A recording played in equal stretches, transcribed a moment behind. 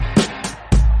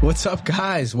What's up,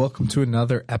 guys? Welcome to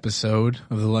another episode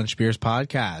of the Lunch Beers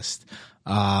podcast.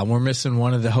 We're missing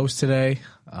one of the hosts today.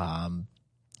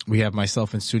 We have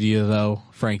myself in studio, though.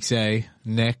 Frank Zay,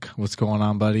 Nick, what's going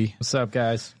on, buddy? What's up,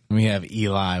 guys? And we have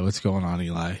Eli. What's going on,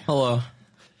 Eli? Hello.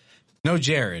 No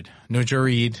Jared. No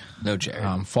Jared. No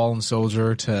Jared. Fallen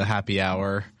soldier to happy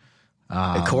hour.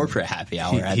 A corporate happy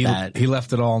hour at that. He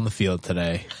left it all on the field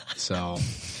today. So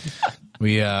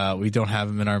we don't have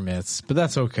him in our midst, but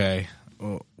that's okay.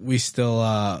 We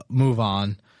still move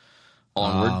on.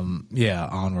 Onward.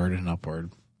 Onward and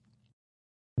upward.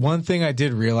 One thing I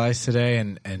did realize today,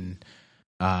 and in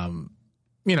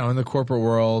the corporate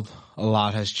world, a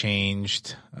lot has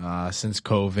changed since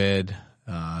COVID.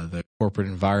 The corporate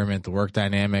environment, the work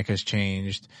dynamic has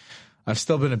changed. I've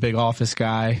still been a big office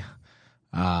guy.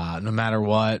 No matter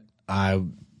what, I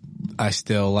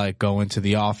still like going to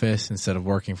the office instead of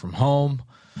working from home.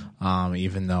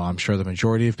 Even though I'm sure the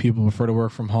majority of people prefer to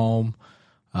work from home.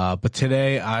 But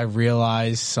today I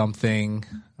realized something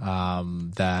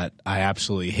that I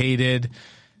absolutely hated.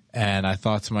 And I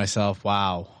thought to myself,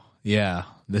 wow, yeah,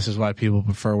 this is why people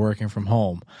prefer working from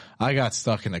home. I got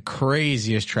stuck in the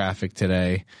craziest traffic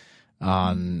today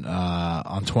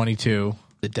on 22.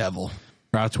 The devil.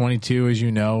 Route 22, as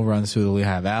you know, runs through the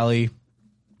Lehigh Valley.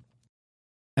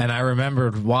 And I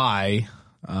remembered why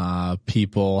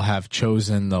people have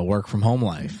chosen the work from home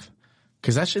life,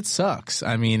 because that shit sucks.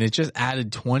 I mean, it just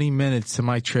added 20 minutes to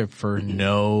my trip for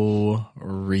no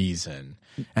reason.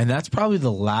 And that's probably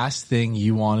the last thing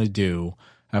you want to do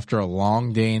after a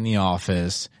long day in the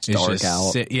office. It's dark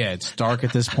out. It's dark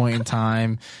at this point in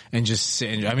time, and just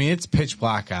sit. I mean, it's pitch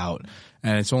black out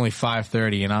and it's only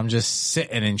 5:30 and I'm just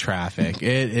sitting in traffic.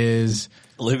 It is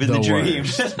living the dream.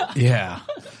 Yeah.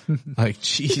 Like,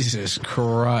 Jesus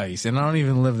Christ. And I don't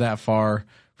even live that far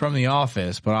from the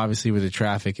office, but obviously with the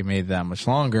traffic, it made it that much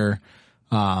longer.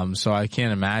 So I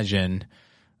can't imagine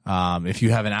if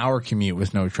you have an hour commute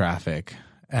with no traffic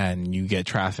and you get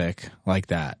traffic like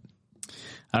that.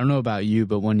 I don't know about you,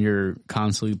 but when you're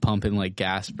constantly pumping like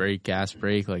gas brake,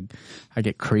 like I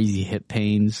get crazy hip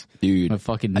pains. Dude, my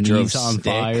fucking I knees drove on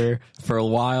fire for a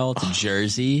while to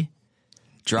Jersey.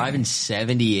 Driving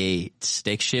 78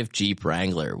 stick shift Jeep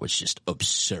Wrangler was just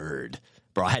absurd.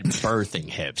 Bro, I had birthing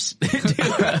hips.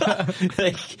 Dude,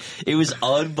 like, it was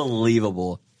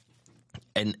unbelievable.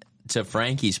 And to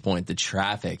Frankie's point, the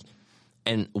traffic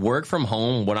and work from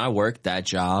home, when I worked that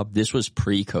job, this was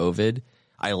pre-COVID.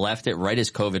 I left it right as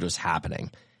COVID was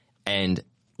happening. And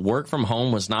work from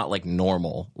home was not like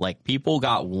normal. Like, people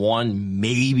got 1,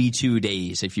 maybe 2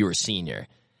 days if you were senior.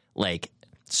 Like,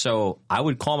 so I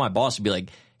would call my boss and be like,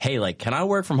 hey, like, can I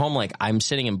work from home? Like, I'm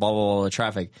sitting in blah, blah, blah,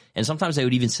 traffic. And sometimes they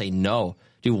would even say no.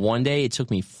 Dude, one day it took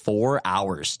me 4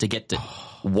 hours to get to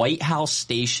White House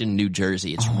Station, New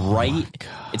Jersey. It's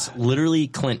it's literally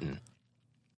Clinton.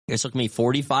 It took me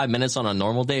 45 minutes on a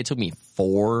normal day. It took me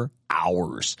 4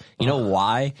 hours. You know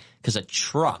why? Because a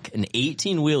truck, an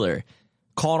 18-wheeler,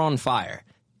 caught on fire.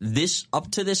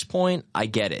 Up to this point, I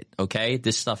get it, okay?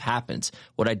 This stuff happens.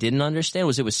 What I didn't understand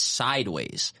was it was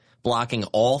sideways, blocking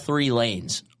all 3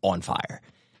 lanes on fire.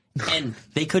 And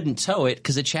they couldn't tow it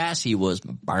because the chassis was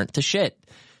burnt to shit.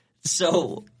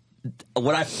 So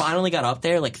when I finally got up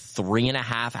there, like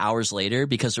 3.5 hours later,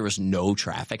 because there was no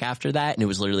traffic after that, and it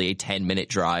was literally a 10-minute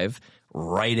drive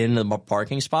right into the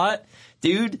parking spot,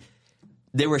 dude,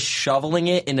 they were shoveling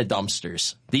it into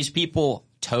dumpsters. These people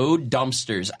towed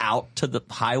dumpsters out to the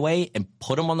highway and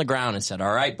put them on the ground and said,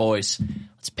 all right, boys,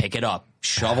 let's pick it up.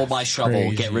 Shovel by shovel,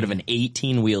 crazy. Get rid of an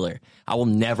 18-wheeler. I will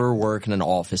never work in an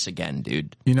office again,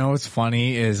 dude. You know what's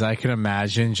funny is I can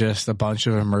imagine just a bunch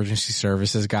of emergency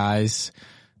services guys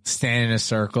stand in a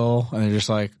circle and they're just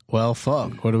like, well,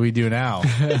 fuck, what do we do now?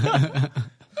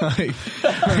 Like,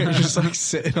 they're just like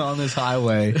sitting on this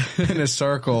highway in a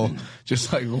circle,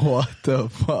 just like, what the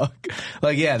fuck?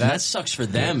 Like, yeah, that sucks for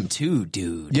them too,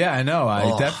 dude. Yeah, I know.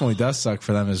 It definitely does suck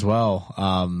for them as well.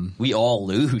 We all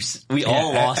lose. We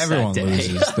all lost. Everyone that day.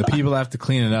 loses. The people have to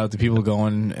clean it up. The people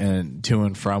going and to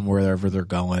and from wherever they're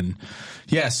going.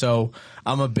 Yeah, so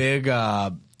I'm a big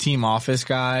team office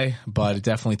guy, but it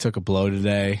definitely took a blow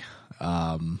today.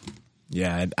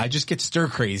 Yeah, I just get stir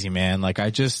crazy, man. Like,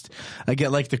 I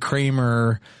get like the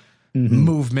Kramer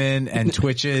movement and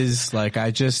twitches. Like,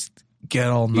 I just get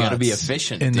all nuts. You gotta be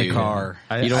efficient in dude. the car.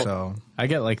 I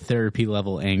get like therapy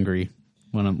level angry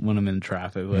when I'm in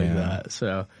traffic like that.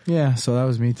 So yeah, so that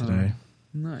was me today.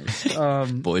 Nice.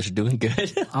 Boys are doing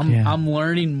good. I'm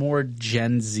learning more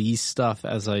Gen Z stuff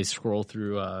as I scroll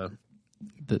through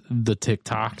the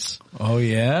TikToks. Oh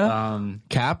yeah.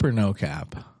 Cap or no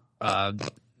cap?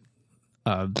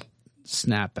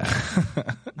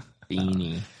 Snapback.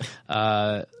 Beanie.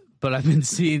 But I've been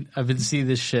seeing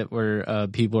this shit where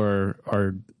people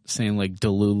are saying like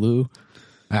delulu.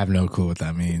 I have no clue what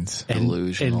that means.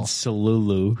 Delusional. And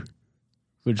solulu,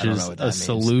 which is a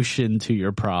solution to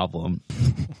your problem.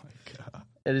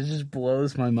 And it just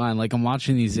blows my mind. Like, I'm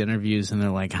watching these interviews and they're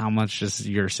like, how much does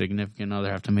your significant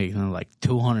other have to make? And they're like,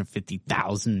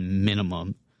 $250,000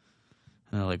 minimum.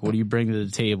 And they're like, what do you bring to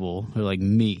the table? They're like,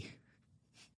 me.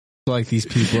 Like, these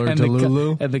people are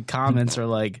delulu? And the comments are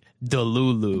like,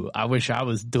 delulu. I wish I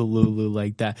was delulu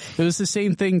like that. It was the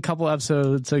same thing a couple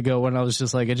episodes ago when I was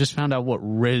just like, I just found out what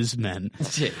Riz meant.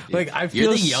 Like, I feel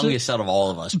you're the youngest out of all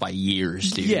of us by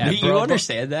years, dude. Yeah, you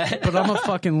understand that? But I'm a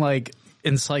fucking, like,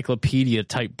 encyclopedia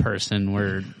type person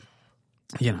where,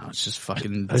 you know, it's just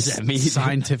fucking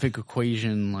scientific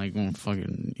equation, like,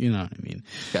 fucking, you know what I mean?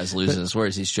 This guy's losing his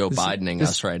words. He's Joe Bidening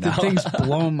us right now. The thing's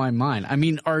blowing my mind. I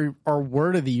mean, our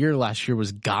word of the year last year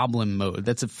was goblin mode.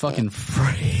 That's a fucking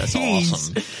phrase. That's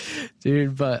awesome.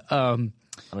 Dude, but,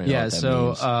 yeah,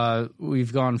 so,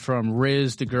 we've gone from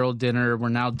Riz to girl dinner. We're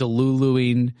now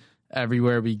deluluing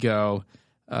everywhere we go.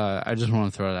 I just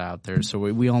want to throw that out there. So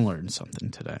we all learned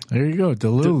something today. There you go.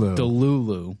 Delulu.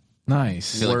 Delulu.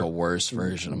 Nice. I feel like a worse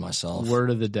version of myself.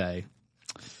 Word of the day.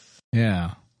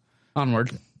 Yeah.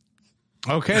 Onward.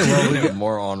 Okay, well,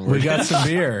 more onward. We got some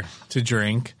beer to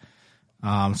drink.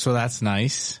 So that's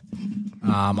nice.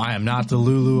 I am not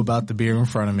delulu about the beer in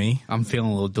front of me. I'm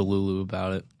feeling a little delulu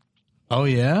about it. Oh,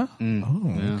 yeah?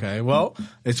 Yeah. Okay. Well,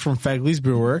 it's from Fegley's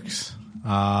Brewworks.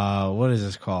 What is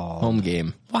this called? Home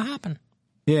game. What happened?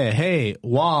 Yeah, hey,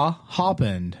 what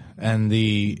happened? And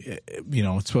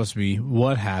it's supposed to be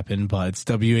what happened, but it's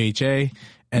WHA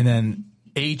and then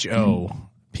HOPPENED,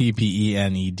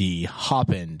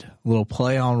 happened. Little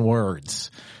play on words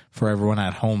for everyone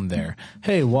at home there.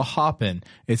 Hey, what happened?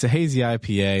 It's a hazy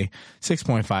IPA,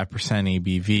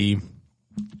 6.5%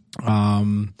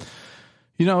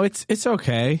 ABV. It's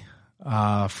okay.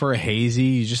 For a hazy,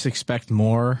 you just expect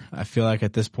more, I feel like,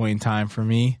 at this point in time for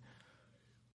me.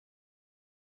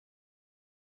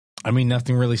 I mean,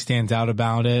 nothing really stands out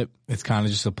about it. It's kind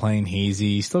of just a plain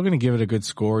hazy. Still going to give it a good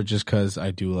score just because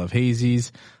I do love hazies.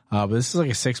 But this is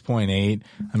like a 6.8.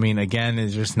 I mean, again,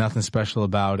 there's just nothing special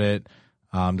about it.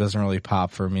 Doesn't really pop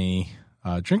for me.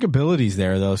 Drinkability's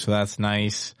there, though, so that's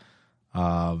nice.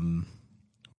 But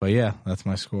yeah, that's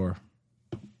my score.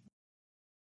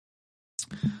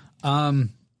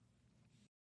 I'm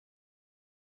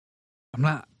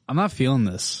not feeling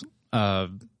this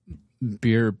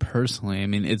beer personally. I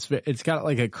mean, it's got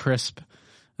like a crisp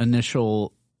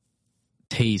initial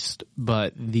taste,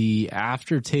 but the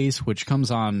aftertaste, which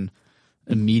comes on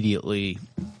immediately,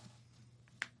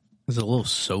 is a little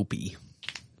soapy.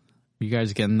 You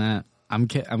guys getting that? I'm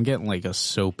getting like a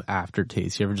soap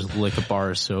aftertaste. You ever just lick a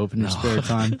bar of soap in your spare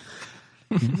time?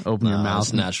 Open your mouth.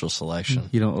 It's natural selection.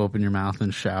 You don't open your mouth in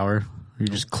the shower. You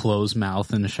just close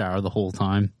mouth in the shower the whole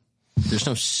time. There's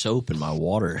no soap in my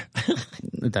water.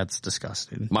 That's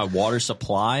disgusting. My water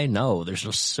supply? No, there's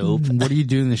no soap. What do you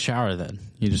do in the shower then?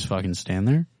 You just fucking stand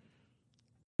there?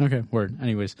 Okay, word.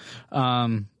 Anyways, I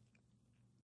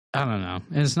don't know.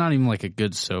 And it's not even like a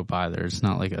good soap either. It's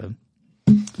not like a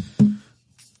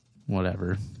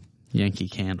whatever Yankee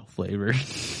Candle flavor.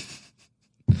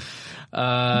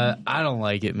 I don't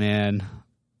like it, man.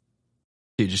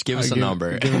 Dude, just give us a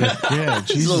number. Yeah,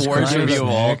 this is the worst review of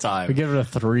all time. We give it a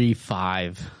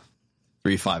 3.5.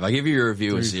 3.5. I'll give you your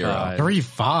review of 0.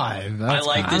 3.5. I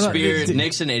like this beer.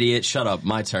 Nick's an idiot. Shut up.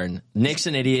 My turn. Nick's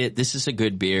an idiot. This is a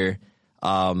good beer.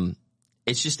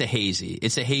 It's just a hazy.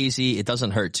 It's a hazy. It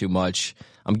doesn't hurt too much.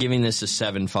 I'm giving this a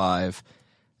 7.5.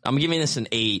 I'm giving this an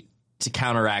 8 to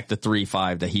counteract the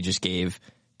 3.5 that he just gave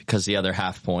because the other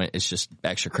half point is just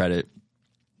extra credit.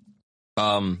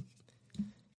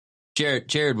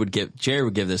 Jared would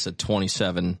give this a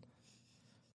 27.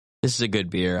 This is a good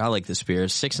beer. I like this beer.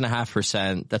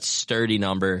 6.5%. That's a sturdy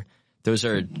number. Those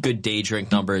are good day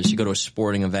drink numbers. You go to a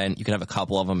sporting event, you can have a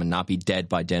couple of them and not be dead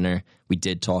by dinner. We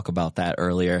did talk about that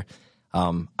earlier.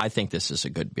 I think this is a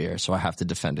good beer, so I have to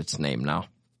defend its name now.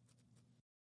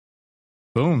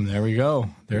 Boom. There we go.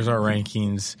 There's our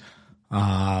rankings.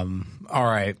 All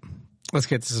right. Let's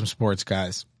get to some sports,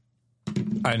 guys.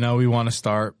 I know we want to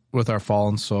start with our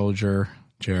fallen soldier,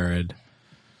 Jared.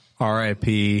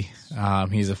 R.I.P.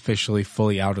 He's officially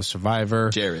fully out of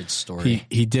Survivor. Jared's story.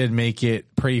 He did make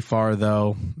it pretty far,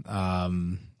 though.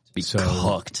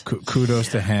 Cooked. Kudos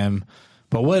to him.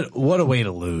 But what a way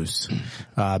to lose.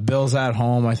 Bills at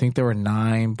home, I think they were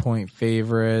 9-point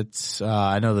favorites.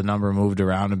 I know the number moved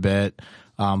around a bit.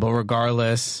 But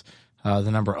regardless, the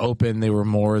number open, they were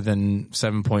more than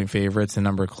 7-point favorites. The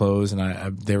number closed,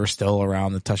 and they were still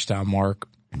around the touchdown mark.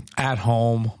 at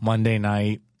home Monday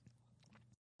night.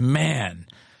 Man,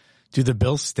 do the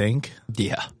Bills stink?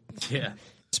 Yeah. Yeah.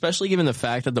 Especially given the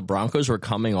fact that the Broncos were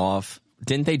coming off.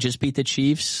 Didn't they just beat the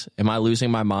Chiefs? Am I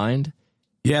losing my mind?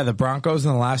 Yeah, the Broncos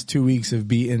in the last 2 weeks have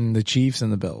beaten the Chiefs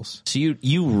and the Bills. So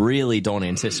you really don't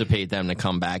anticipate them to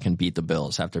come back and beat the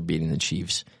Bills after beating the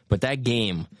Chiefs. But that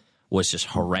game was just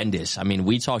horrendous. I mean,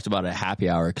 we talked about it at happy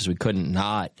hour because we couldn't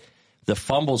not. The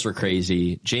fumbles were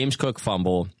crazy. James Cook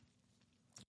fumble,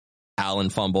 Allen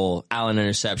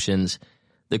interceptions.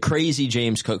 The crazy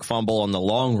James Cook fumble on the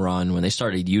long run when they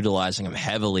started utilizing him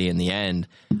heavily in the end.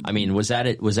 I mean, was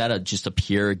that just a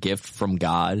pure gift from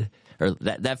God? Or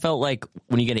that felt like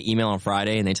when you get an email on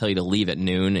Friday and they tell you to leave at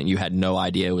noon and you had no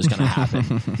idea it was going to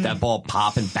happen. That ball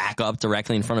popping back up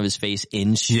directly in front of his face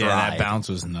in stride. Yeah, that bounce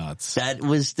was nuts. That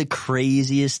was the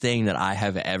craziest thing that I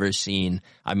have ever seen.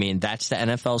 I mean, that's the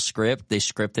NFL script. They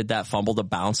scripted that fumble to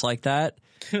bounce like that.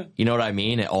 You know what I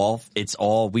mean?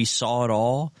 We saw it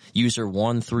all. User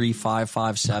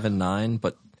 135579.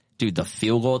 But dude, the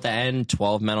field goal at the end,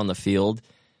 12 men on the field.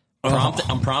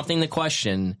 I'm prompting the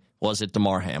question, was it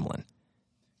DeMar Hamlin?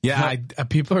 Yeah,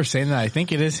 people are saying that. I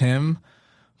think it is him.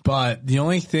 But the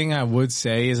only thing I would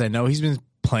say is I know he's been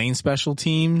playing special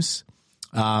teams,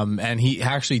 and he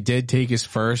actually did take his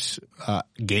first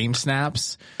game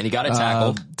snaps. And he got a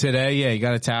tackle. Today. Yeah, he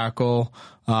got a tackle.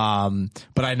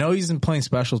 But I know he's been playing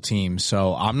special teams,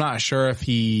 so I'm not sure if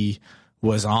he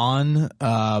was on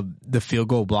the field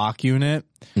goal block unit.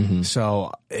 Mm-hmm.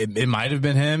 So it might have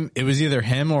been him. It was either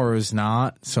him or it was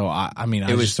not. So I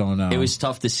just don't know. It was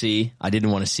tough to see. I didn't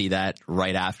want to see that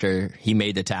right after he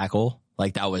made the tackle.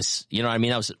 Like that was, you know what I mean?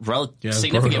 That was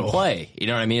significant brutal play. You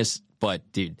know what I mean? But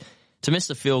dude, to miss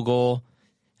the field goal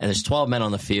and there's 12 men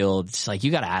on the field, it's like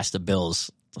you got to ask the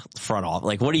Bills front off.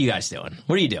 Like, what are you guys doing?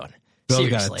 What are you doing? Bills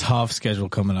got a tough schedule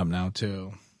coming up now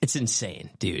too. It's insane,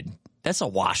 dude. That's a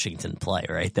Washington play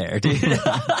right there, dude. Yeah,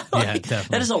 definitely.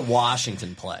 That is a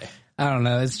Washington play. I don't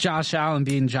know. It's Josh Allen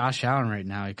being Josh Allen right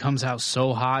now. He comes out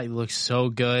so hot. He looks so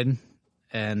good.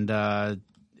 And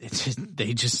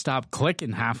they just stop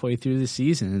clicking halfway through the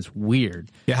season. It's weird.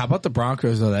 Yeah, how about the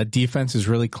Broncos, though? That defense is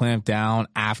really clamped down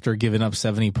after giving up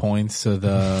 70 points to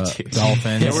the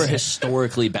Dolphins. They were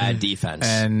historically bad defense,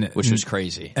 which was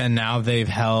crazy. And now they've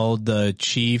held the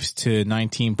Chiefs to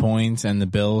 19 points and the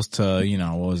Bills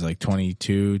to,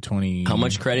 22, 20. How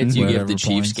much credit do you give the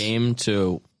Chiefs game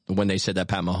to when they said that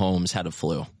Pat Mahomes had a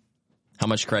flu? How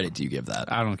much credit do you give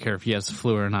that? I don't care if he has the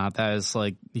flu or not. That is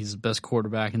he's the best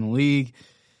quarterback in the league.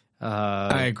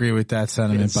 I agree with that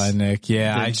sentiment by Nick.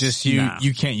 Yeah,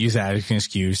 you can't use that as an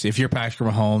excuse. If you're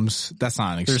Patrick Mahomes, that's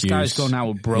not an excuse. There's guys going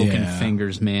out with broken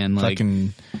fingers, man.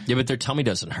 Yeah, but their tummy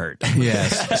doesn't hurt.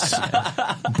 Yes.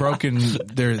 Broken.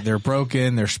 They're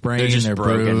broken. They're sprained. They're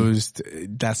bruised.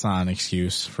 That's not an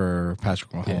excuse for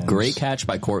Patrick Mahomes. Yeah. Great catch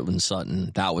by Cortland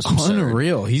Sutton. That was absurd.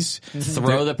 Unreal.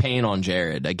 Throw the pain on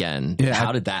Jared again. Yeah,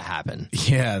 how did that happen?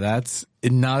 Yeah, that's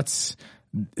nuts.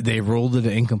 They ruled it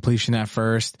an incompletion at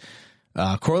first.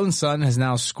 Cortland Sutton has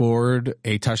now scored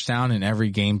a touchdown in every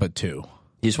game but 2.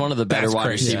 He's one of the better wide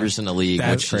receivers in the league,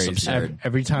 which is absurd.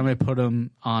 Every time I put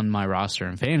him on my roster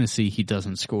in fantasy, he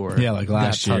doesn't score. Yeah, like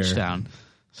last year. Touchdown.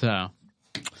 So,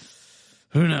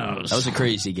 who knows? That was a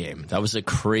crazy game. That was a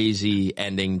crazy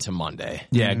ending to Monday.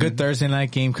 Yeah, good Thursday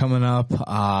night game coming up.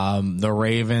 The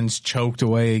Ravens choked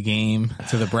away a game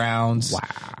to the Browns.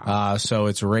 Wow. So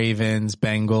it's Ravens,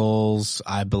 Bengals,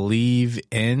 I believe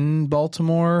in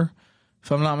Baltimore,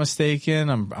 if I'm not mistaken.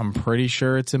 I'm pretty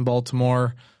sure it's in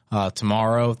Baltimore.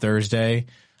 Tomorrow, Thursday.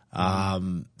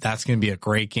 That's going to be a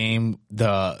great game.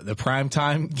 The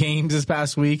primetime games this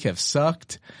past week have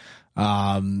sucked.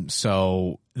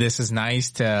 So this is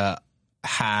nice to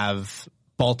have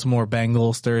Baltimore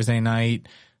Bengals Thursday night,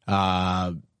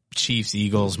 Chiefs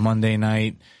Eagles Monday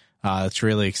night. It's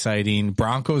really exciting.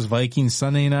 Broncos Vikings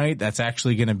Sunday night. That's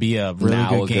actually going to be a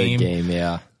really good game.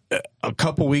 Yeah. A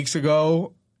couple weeks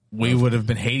ago, we would have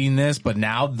been hating this, but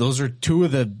now those are two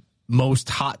of the most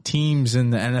hot teams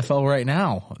in the NFL right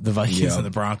now, the Vikings and the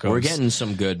Broncos. We're getting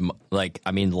some good,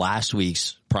 last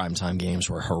week's primetime games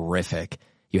were horrific.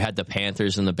 You had the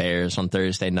Panthers and the Bears on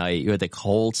Thursday night. You had the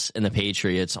Colts and the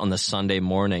Patriots on the Sunday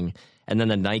morning. And then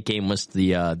the night game was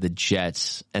the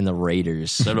Jets and the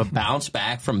Raiders. So to bounce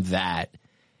back from that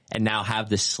and now have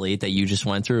this slate that you just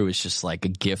went through is just like a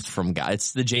gift from God.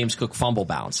 It's the James Cook fumble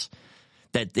bounce.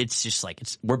 That it's just like,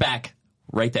 we're back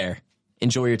right there.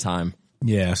 Enjoy your time.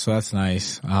 Yeah, so that's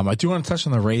nice. I do want to touch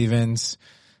on the Ravens,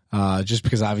 just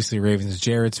because obviously Ravens is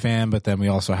Jared's fan, but then we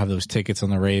also have those tickets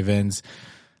on the Ravens.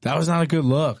 That was not a good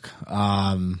look.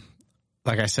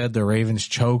 Like I said, the Ravens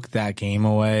choked that game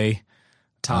away.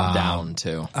 Top down,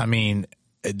 too. I mean,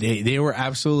 they were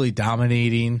absolutely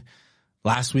dominating.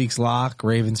 Last week's lock,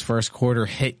 Ravens first quarter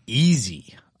hit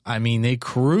easy. I mean, they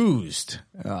cruised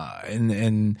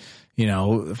in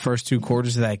the first two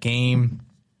quarters of that game.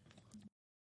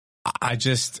 I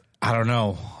don't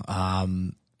know.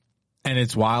 And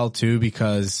it's wild too,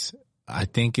 because I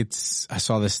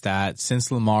saw the stat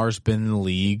since Lamar's been in the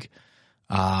league.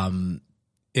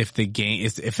 If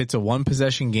it's a one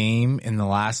possession game in the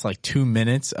last 2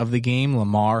 minutes of the game,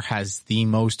 Lamar has the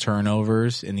most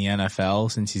turnovers in the NFL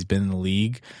since he's been in the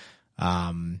league.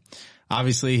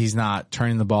 Obviously he's not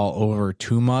turning the ball over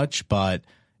too much, but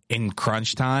in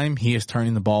crunch time, he is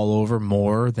turning the ball over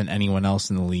more than anyone else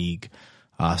in the league.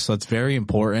 So it's very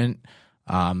important.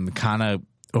 Kind of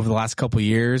over the last couple of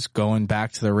years, going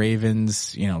back to the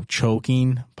Ravens,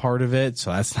 choking part of it.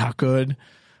 So that's not good.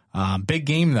 Big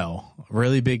game though,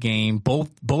 really big game.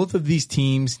 Both of these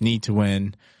teams need to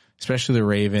win, especially the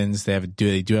Ravens. They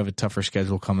do have a tougher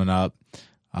schedule coming up.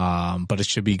 But it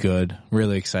should be good.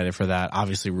 Really excited for that.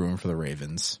 Obviously rooting for the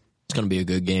Ravens. It's going to be a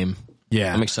good game.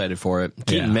 Yeah. I'm excited for it.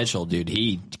 Keaton Mitchell, dude,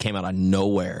 he came out of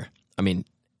nowhere. I mean,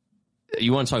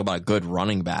 you want to talk about a good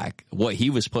running back. What he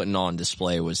was putting on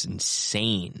display was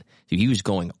insane. Dude, he was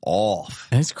going off.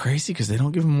 And it's crazy because they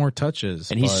don't give him more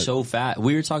touches. And he's so fast.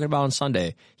 We were talking about on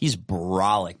Sunday. He's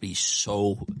brolic, but he's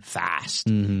so fast.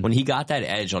 Mm-hmm. When he got that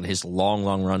edge on his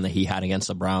long run that he had against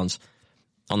the Browns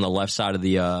on the left side of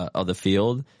the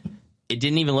field, it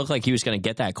didn't even look like he was going to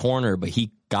get that corner, but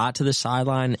he got to the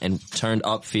sideline and turned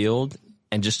upfield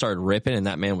and just started ripping, and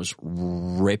that man was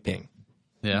ripping.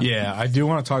 Yeah, I do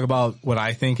want to talk about what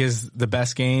I think is the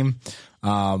best game.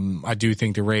 I do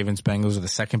think the Ravens-Bengals are the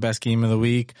second best game of the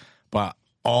week, but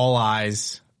all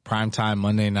eyes, primetime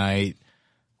Monday night,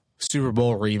 Super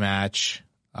Bowl rematch.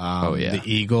 The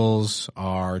Eagles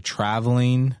are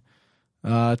traveling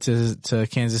to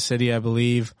Kansas City, I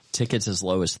believe. Tickets as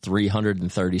low as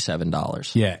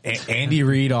 $337. Yeah, Andy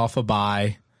Reid off a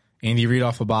bye. Andy Reid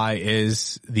off a bye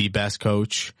is the best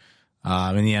coach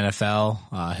in the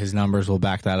NFL. His numbers will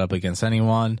back that up against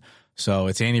anyone. So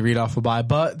it's Andy Reid off a bye,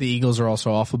 but the Eagles are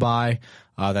also off a bye.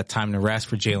 That time to rest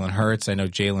for Jalen Hurts. I know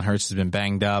Jalen Hurts has been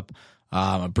banged up.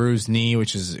 A bruised knee,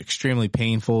 which is extremely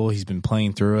painful. He's been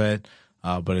playing through it,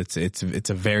 but it's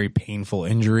a very painful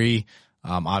injury.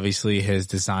 Obviously his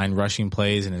designed rushing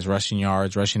plays and his rushing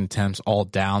yards, rushing attempts all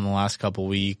down the last couple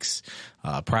weeks,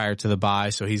 prior to the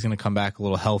bye. So he's going to come back a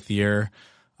little healthier.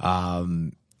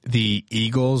 The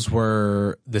Eagles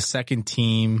were the second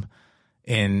team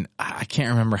in, I can't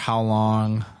remember how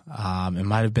long. It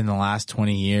might have been the last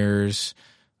 20 years,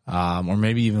 or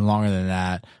maybe even longer than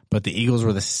that. But the Eagles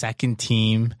were the second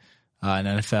team in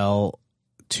NFL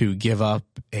to give up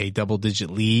a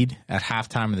double-digit lead at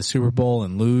halftime of the Super Bowl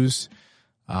and lose.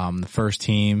 The first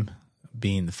team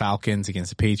being the Falcons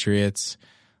against the Patriots.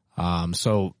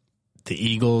 So the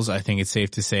Eagles, I think it's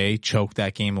safe to say, choked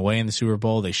that game away in the Super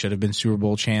Bowl. They should have been Super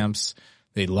Bowl champs.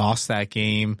 They lost that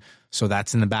game. So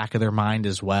that's in the back of their mind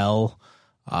as well.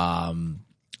 I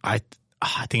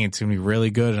think it's going to be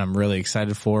really good, and I'm really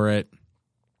excited for it.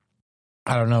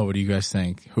 I don't know. What do you guys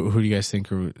think? Who do you guys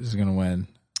think is going to win?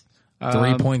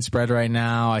 3-point spread right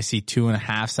now. I see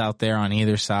 2.5s out there on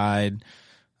either side.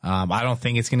 I don't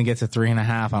think it's going to get to 3.5.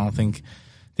 I don't think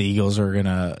the Eagles are going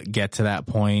to get to that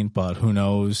point, but who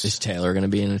knows? Is Taylor going to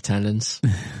be in attendance?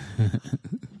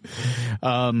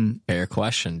 Fair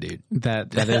question, dude.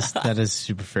 That is a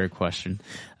super fair question.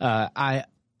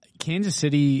 Kansas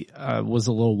City was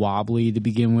a little wobbly to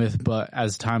begin with, but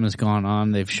as time has gone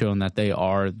on, they've shown that they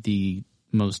are the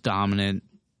most dominant,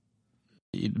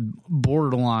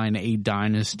 borderline a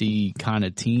dynasty kind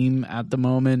of team at the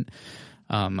moment.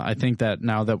 I think that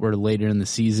now that we're later in the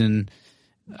season,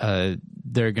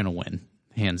 they're going to win,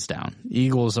 hands down.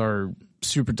 Eagles are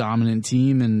super dominant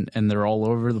team, and they're all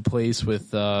over the place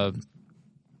with how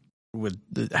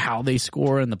they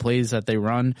score and the plays that they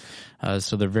run.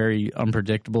 So they're very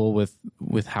unpredictable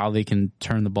with how they can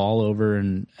turn the ball over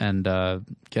and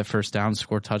get first downs,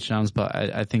 score touchdowns. But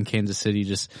I think Kansas City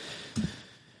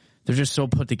they're just so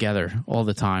put together all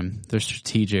the time. They're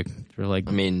strategic. They're like,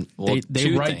 they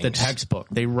write the textbook.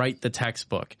 They write the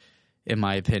textbook, in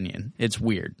my opinion. It's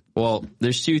weird. Well,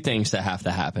 there's two things that have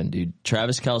to happen, dude.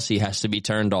 Travis Kelce has to be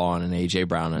turned on, and A.J.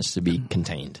 Brown has to be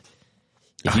contained.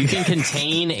 If you can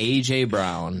contain A.J.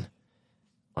 Brown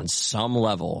on some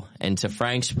level, and to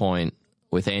Frank's point,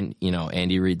 with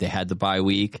Andy Reid, they had the bye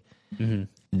week. Mm-hmm.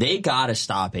 They got to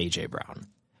stop A.J. Brown.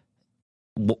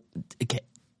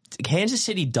 Kansas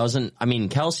City doesn't,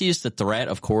 Kelce is the threat,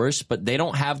 of course, but they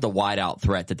don't have the wide out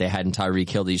threat that they had in Tyreek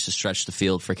Hill that used to stretch the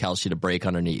field for Kelce to break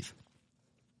underneath.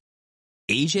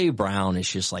 AJ Brown is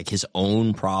just like his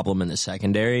own problem in the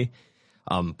secondary.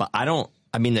 But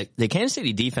the Kansas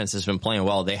City defense has been playing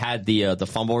well. They had the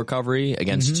fumble recovery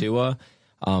against Tua.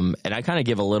 And I kind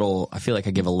of I feel like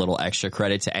I give a little extra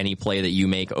credit to any play that you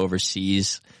make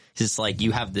overseas. It's like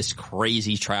you have this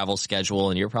crazy travel schedule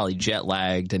and you're probably jet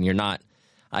lagged and you're not,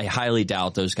 I highly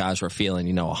doubt those guys were feeling,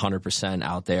 100%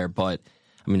 out there. But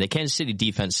I mean, the Kansas City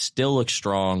defense still looks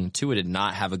strong. Tua did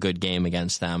not have a good game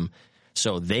against them.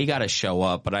 So they got to show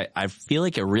up. But I feel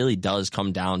like it really does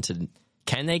come down to,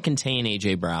 can they contain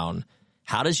AJ Brown?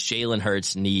 How does Jalen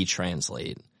Hurts' knee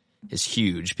translate? Is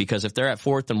huge, because if they're at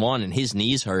 4th and 1 and his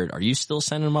knee's hurt, are you still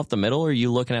sending him up the middle, or are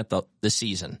you looking at the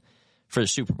season for the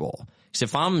Super Bowl? Because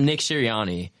if I'm Nick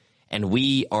Sirianni and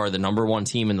we are the number 1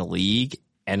 team in the league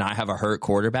and I have a hurt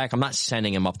quarterback, I'm not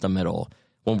sending him up the middle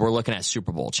when we're looking at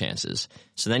Super Bowl chances.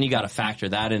 So then you got to factor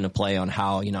that into play on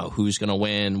how, who's going to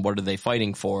win, what are they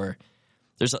fighting for?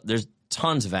 There's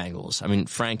tons of angles. I mean,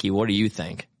 Frankie, what do you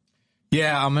think?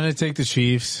 Yeah, I'm going to take the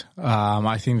Chiefs.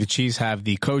 I think the Chiefs have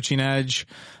the coaching edge.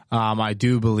 I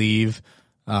do believe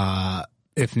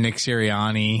if Nick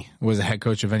Sirianni was a head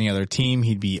coach of any other team,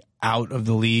 he'd be out of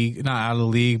the league. Not out of the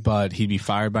league, but he'd be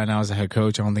fired by now as a head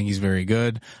coach. I don't think he's very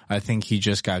good. I think he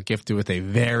just got gifted with a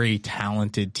very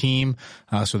talented team.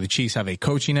 So the Chiefs have a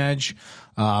coaching edge.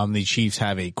 The Chiefs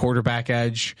have a quarterback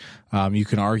edge. You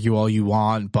can argue all you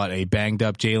want, but a banged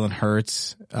up Jalen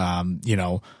Hurts,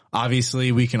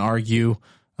 obviously we can argue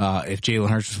if Jalen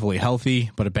Hurts was fully healthy,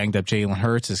 but a banged up Jalen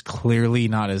Hurts is clearly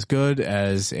not as good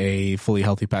as a fully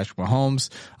healthy Patrick Mahomes.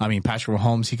 I mean, Patrick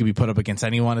Mahomes, he could be put up against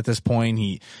anyone at this point.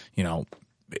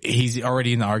 He's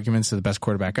already in the arguments of the best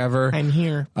quarterback ever. I'm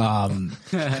here.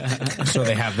 So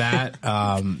they have that.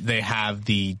 They have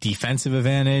the defensive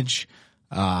advantage.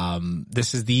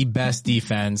 This is the best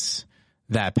defense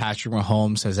that Patrick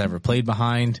Mahomes has ever played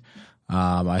behind.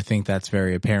 I think that's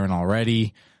very apparent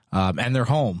already. And they're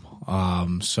home.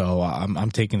 So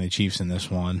I'm taking the Chiefs in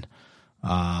this one.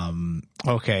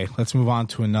 Okay, let's move on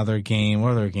to another game.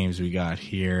 What other games we got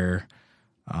here?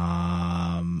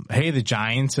 Hey, the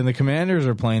Giants and the Commanders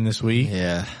are playing this week.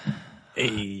 Yeah.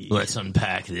 Hey. Let's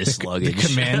unpack this luggage. The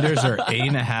Commanders are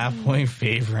 8.5 point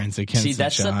favorites against the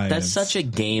Giants. That's such a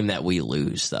game that we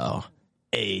lose, though.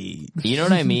 You know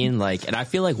what I mean? And I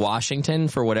feel like Washington,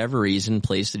 for whatever reason,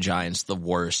 plays the Giants the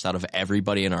worst out of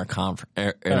everybody in our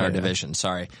division.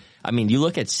 Sorry. I mean, you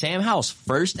look at Sam Howell's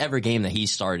first ever game that he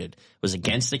started was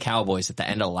against the Cowboys at the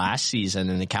end of last season,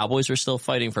 and the Cowboys were still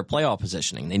fighting for playoff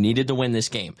positioning. They needed to win this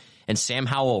game, and Sam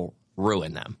Howell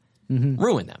ruined them.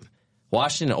 Ruined them.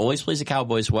 Washington always plays the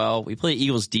Cowboys well. We play the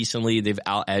Eagles decently. They've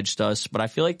out-edged us. But I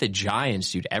feel like the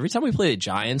Giants, dude, every time we play the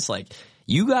Giants,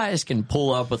 you guys can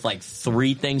pull up with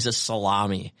 3 things of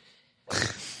salami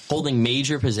holding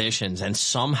major positions, and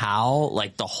somehow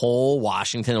the whole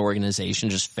Washington organization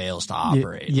just fails to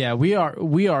operate. Yeah, we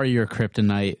are your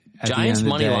kryptonite. Giants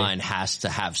money line has to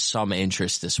have some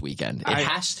interest this weekend. It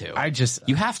has to.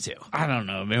 You have to. I don't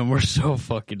know, man. We're so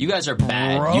fucking. You guys are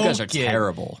bad. Broken. You guys are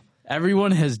terrible.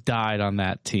 Everyone has died on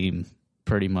that team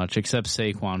pretty much, except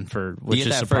Saquon which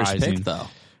is surprising. First pick,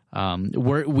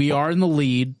 though. We are in the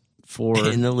lead.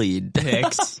 In the lead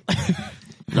picks.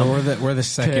 No, we're the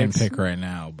second pick right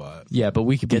now, but but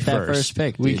we could be get that first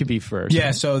pick. We could be first.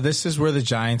 Yeah, so this is where the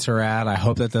Giants are at. I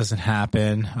hope that doesn't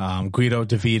happen. Guido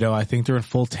DeVito, I think they're in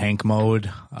full tank mode.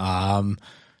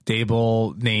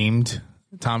 Dable named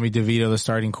Tommy DeVito the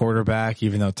starting quarterback,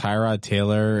 even though Tyrod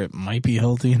Taylor might be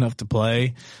healthy enough to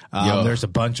play. There's a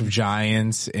bunch of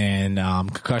Giants in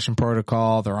concussion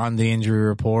protocol. They're on the injury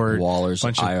report. Waller's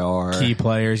bunch IR. Of key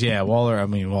players. Yeah,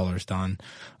 Waller's done.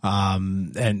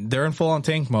 And they're in full on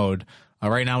tank mode.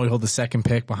 Right now we hold the second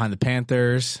pick behind the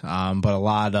Panthers, but a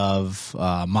lot of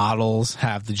models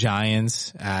have the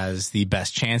Giants as the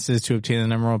best chances to obtain the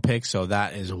number 1 pick, so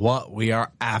that is what we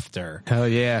are after. Hell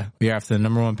yeah. We are after the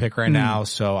number 1 pick right now,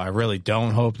 so I really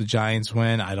don't hope the Giants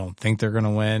win. I don't think they're going to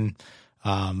win.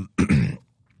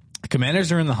 The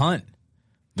Commanders are in the hunt.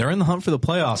 They're in the hunt for the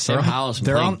playoffs. Sam Howell's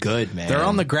playing good, man. They're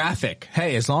on the graphic.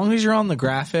 Hey, as long as you're on the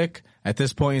graphic at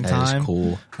this point in time, that is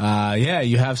cool.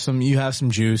 You have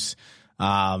some juice.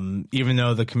 Even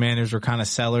though the Commanders were kind of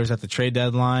sellers at the trade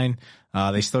deadline,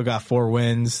 they still got 4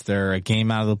 wins. They're a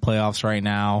game out of the playoffs right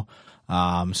now.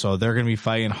 So they're going to be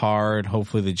fighting hard.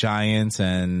 Hopefully the Giants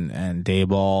and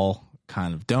Dayball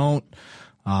kind of don't.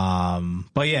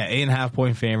 But yeah, 8.5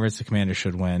 point favorites. The Commanders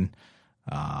should win.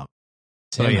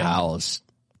 Sam Howell's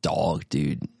dog,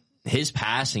 dude. His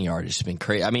passing yard has been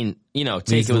crazy. I mean,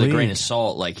 take it with a grain of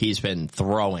salt. He's been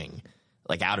throwing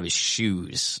out of his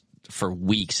shoes for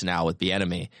weeks now with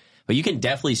Bieniemy. But you can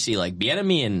definitely see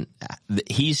Bieniemy, and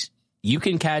you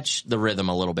can catch the rhythm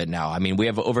a little bit now. I mean, we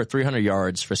have over 300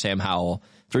 yards for Sam Howell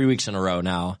 3 weeks in a row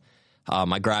now.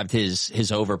 I grabbed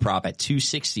his over prop at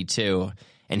 262,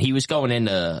 and he was going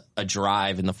into a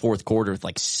drive in the fourth quarter with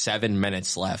like 7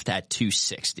 minutes left at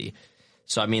 260.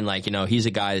 So, I mean, like, you know, he's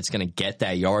a guy that's going to get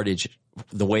that yardage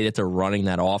the way that they're running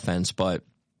that offense, but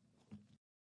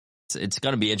it's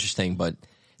going to be interesting. But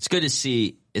it's good to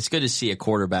see a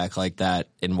quarterback like that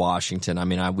in Washington. I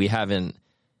mean, we haven't.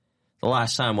 The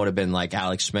last time would have been like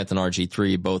Alex Smith and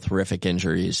RG3, both horrific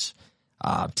injuries,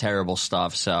 terrible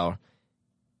stuff. So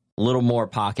a little more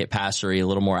pocket passery, a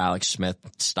little more Alex Smith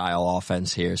style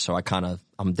offense here. So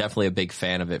I'm definitely a big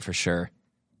fan of it for sure.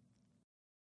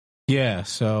 Yeah.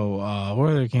 So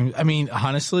what other games? I mean,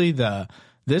 honestly,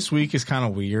 this week is kind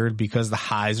of weird because the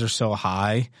highs are so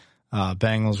high.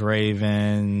 Bengals,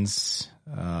 Ravens,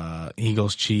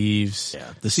 Eagles, Chiefs.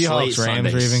 Yeah, the Seahawks,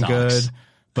 Rams are even sucks. good.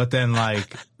 But then,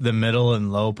 like, the middle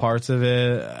and low parts of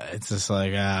it, it's just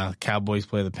like, Cowboys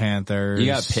play the Panthers. You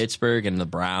got Pittsburgh and the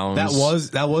Browns.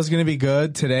 That was going to be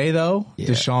good today, though. Yeah.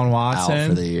 Deshaun Watson.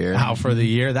 Out for the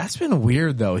year. That's been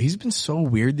weird, though. He's been so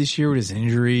weird this year with his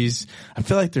injuries. I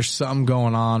feel like there's something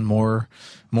going on, more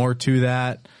to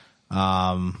that.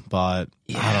 But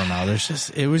yeah. I don't know.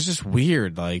 It was just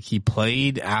weird. Like, he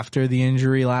played after the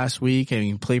injury last week, and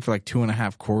he played for like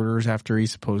 2.5 quarters after he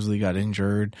supposedly got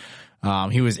injured.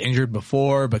 He was injured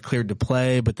before, but cleared to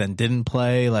play, but then didn't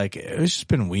play. Like, it's just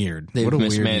been weird. They've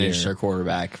mismanaged their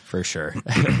quarterback for sure.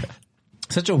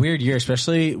 Such a weird year,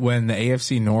 especially when the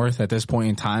AFC North at this point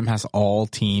in time has all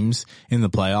teams in the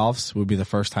playoffs. It would be the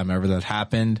first time ever that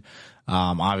happened.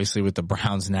 Obviously with the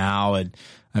Browns now, and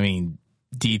I mean,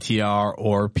 DTR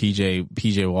or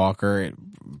PJ Walker,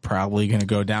 probably going to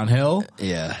go downhill.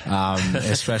 Yeah.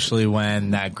 Especially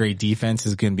when that great defense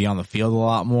is going to be on the field a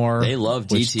lot more. They love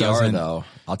DTR though.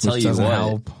 I'll tell you what.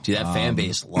 Help. Dude, that fan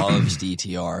base loves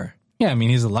DTR. Yeah, I mean,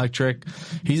 he's electric.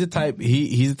 He's the type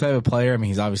of player. I mean,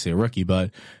 he's obviously a rookie,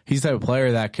 but he's the type of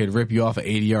player that could rip you off an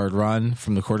 80-yard run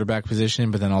from the quarterback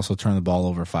position, but then also turn the ball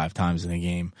over 5 times in a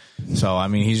game. So, I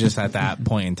mean, he's just at that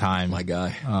point in time. My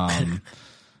guy.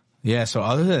 Yeah, so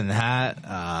other than that,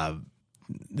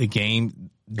 the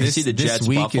game I see the Jets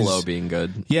Buffalo being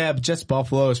good. Yeah, Jets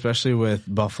Buffalo, especially with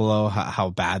Buffalo, how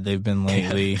bad they've been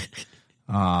lately.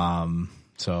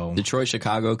 So Detroit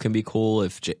Chicago can be cool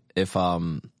if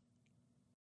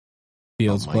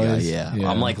Fields plays. God, yeah.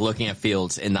 I'm like looking at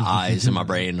Fields in the eyes in my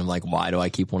brain, and I'm like, why do I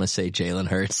keep want to say Jalen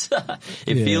Hurts?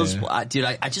 Fields, dude,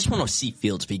 I just want to see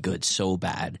Fields be good so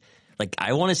bad. Like,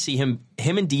 I want to see him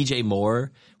and DJ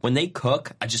Moore, when they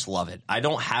cook, I just love it. I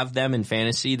don't have them in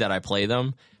fantasy that I play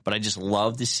them, but I just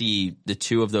love to see the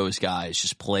two of those guys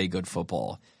just play good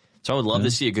football. So I would love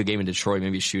to see a good game in Detroit,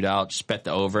 maybe a shootout, just bet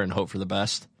the over and hope for the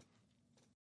best.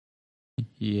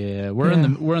 Yeah, we're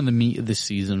in the meat of the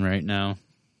season right now.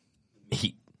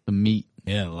 The meat.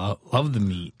 Yeah, love the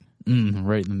meat.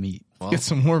 Right in the meat. Well, get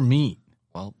some more meat.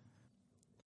 Well,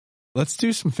 let's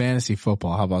do some fantasy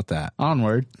football. How about that?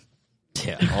 Onward.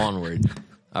 Yeah, onward.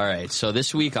 All right, so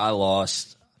this week I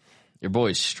lost. Your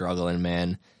boy's struggling,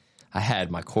 man. I had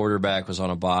my quarterback was on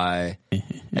a bye. I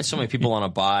had so many people on a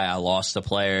bye. I lost a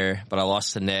player, but I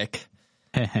lost to Nick.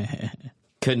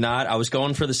 Could not. I was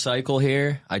going for the cycle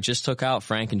here. I just took out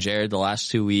Frank and Jared the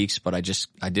last 2 weeks, but I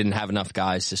didn't have enough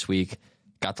guys this week.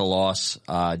 Got the loss.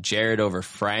 Jared over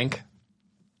Frank,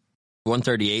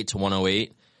 138 to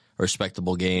 108, a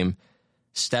respectable game.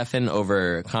 Stefan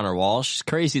over Connor Walsh. It's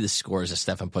crazy the scores that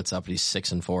Stefan puts up. He's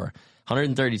 6-4.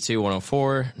 132,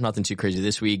 104. Nothing too crazy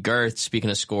this week. Girth, speaking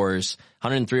of scores,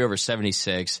 103 over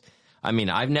 76. I mean,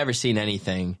 I've never seen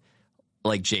anything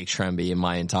like Jake Tremby in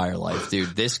my entire life,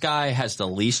 dude. This guy has the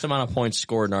least amount of points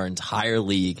scored in our entire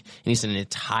league, and he's an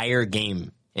entire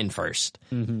game in first.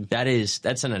 Mm-hmm.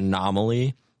 That's an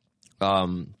anomaly.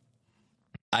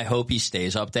 I hope he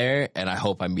stays up there, and I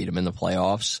hope I meet him in the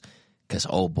playoffs. Because,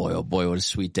 oh boy, what a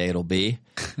sweet day it'll be.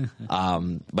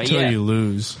 But until you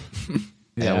lose.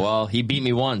 Yeah, well, he beat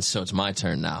me once, so it's my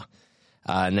turn now.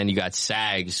 And then you got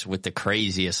Sags with the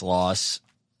craziest loss.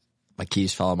 My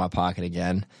keys fell out of my pocket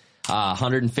again.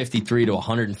 153 to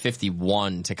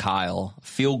 151 to Kyle.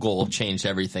 Field goal changed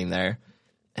everything there.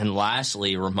 And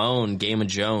lastly, Ramon, Game of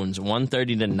Jones,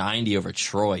 130 to 90 over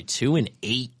Troy.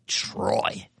 2-8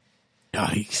 Troy.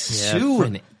 Yikes. Yeah,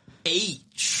 2-8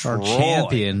 Troy.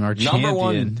 Our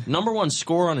champion. Number one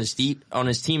score on his team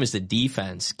is the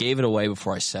defense. Gave it away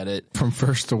before I said it. From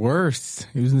first to worst.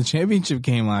 He was in the championship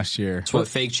game last year. That's what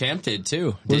Fake Champ did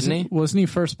too, didn't he? Wasn't he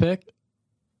first pick?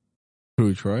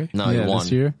 Who, Troy? No, he won.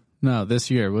 This year? No, this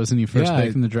year. Wasn't he first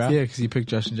pick in the draft? Yeah, because he picked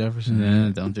Justin Jefferson.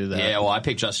 Yeah, don't do that. Yeah, well, I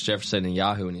picked Justin Jefferson in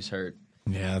Yahoo and he's hurt.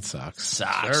 Yeah, that sucks.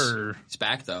 Sucks. Sure. He's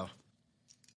back though.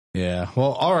 Yeah.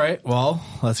 Well, all right. Well,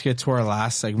 let's get to our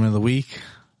last segment of the week.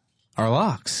 Our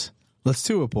locks. Let's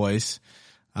do it, boys.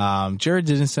 Jared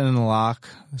didn't send in the lock,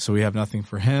 so we have nothing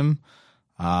for him.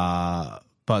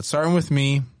 But starting with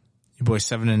me, your boy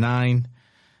 7-9.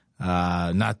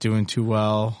 Not doing too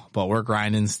well, but we're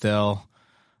grinding still.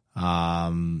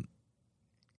 I'm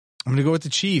going to go with the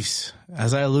Chiefs.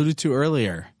 As I alluded to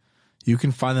earlier, you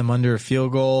can find them under a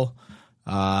field goal.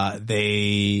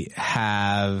 They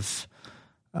have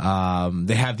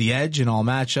the edge in all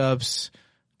matchups,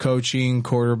 coaching,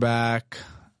 quarterback,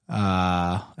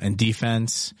 and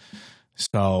defense.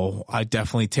 So I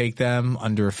definitely take them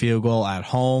under a field goal at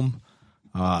home.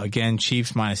 Again,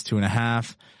 Chiefs minus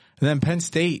 2.5. And then Penn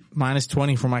State minus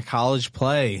 20 for my college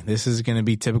play. This is going to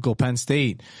be typical Penn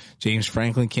State. James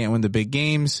Franklin can't win the big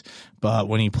games, but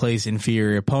when he plays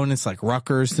inferior opponents like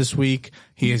Rutgers this week,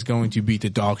 he is going to beat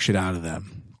the dog shit out of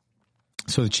them.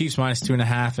 So the Chiefs minus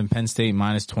 2.5 and Penn State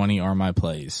minus 20 are my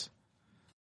plays.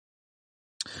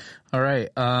 All right.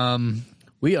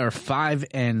 We are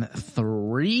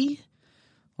 5-3.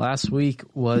 Last week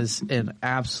was an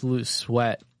absolute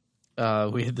sweat.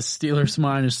 We had the Steelers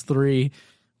minus 3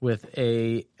 with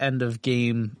a end of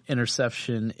game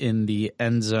interception in the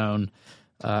end zone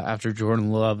after Jordan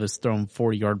Love has thrown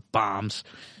 40-yard bombs.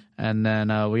 And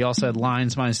then we also had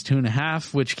Lions minus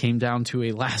 2.5, which came down to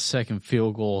a last second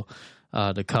field goal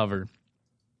to cover.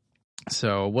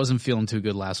 So wasn't feeling too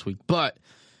good last week, but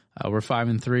we're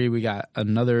 5-3. We got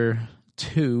another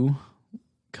 2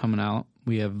 coming out.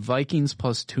 We have Vikings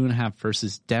plus 2.5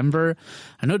 versus Denver.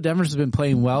 I know Denver's been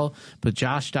playing well, but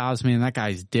Josh Dobbs, man, that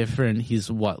guy's different.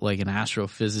 He's like an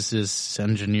astrophysicist,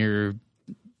 engineer,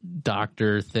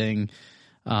 doctor thing.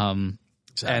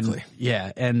 Exactly.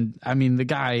 And I mean, the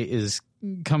guy is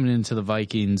coming into the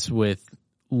Vikings with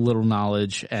little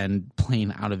knowledge and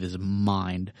playing out of his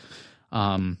mind.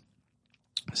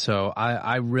 So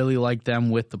I really like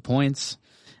them with the points.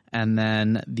 And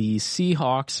then the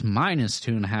Seahawks minus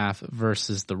 2.5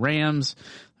 versus the Rams.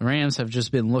 The Rams have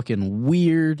just been looking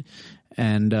weird.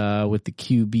 And with the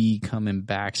QB coming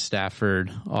back, Stafford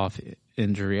off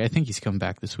injury. I think he's coming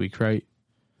back this week, right?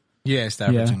 Yeah,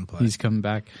 Stafford's in play. He's coming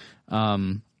back.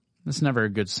 That's never a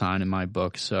good sign in my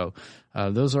book. So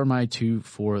those are my 2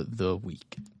 for the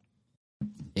week.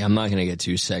 Yeah, I'm not going to get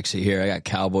too sexy here. I got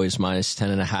Cowboys minus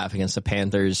 10.5 against the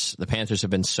Panthers. The Panthers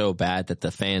have been so bad that the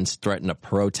fans threaten to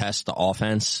protest the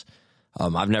offense.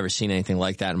 I've never seen anything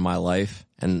like that in my life.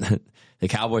 And the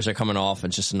Cowboys are coming off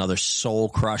and just another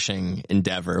soul-crushing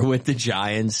endeavor with the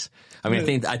Giants. I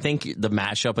mean, I think the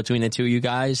matchup between the two of you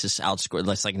guys is outscored.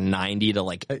 That's like 90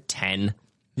 to 10.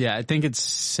 Yeah, I think it's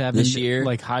 70 this year,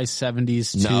 like high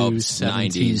 70s to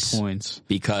 17 90s, points.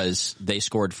 because they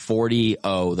scored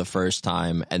 40-0 the first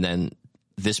time, and then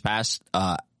this past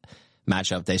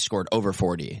matchup they scored over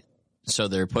 40, so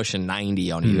they're pushing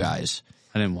 90 on you guys.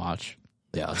 I didn't watch.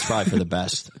 Yeah, it's probably for the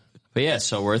best. But yeah,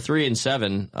 so we're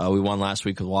 3-7. We won last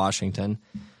week with Washington.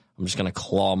 I'm just gonna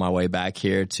claw my way back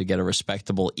here to get a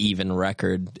respectable even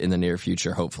record in the near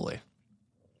future, hopefully.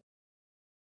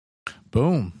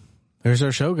 Boom. There's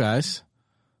our show, guys.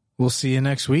 We'll see you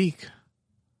next week.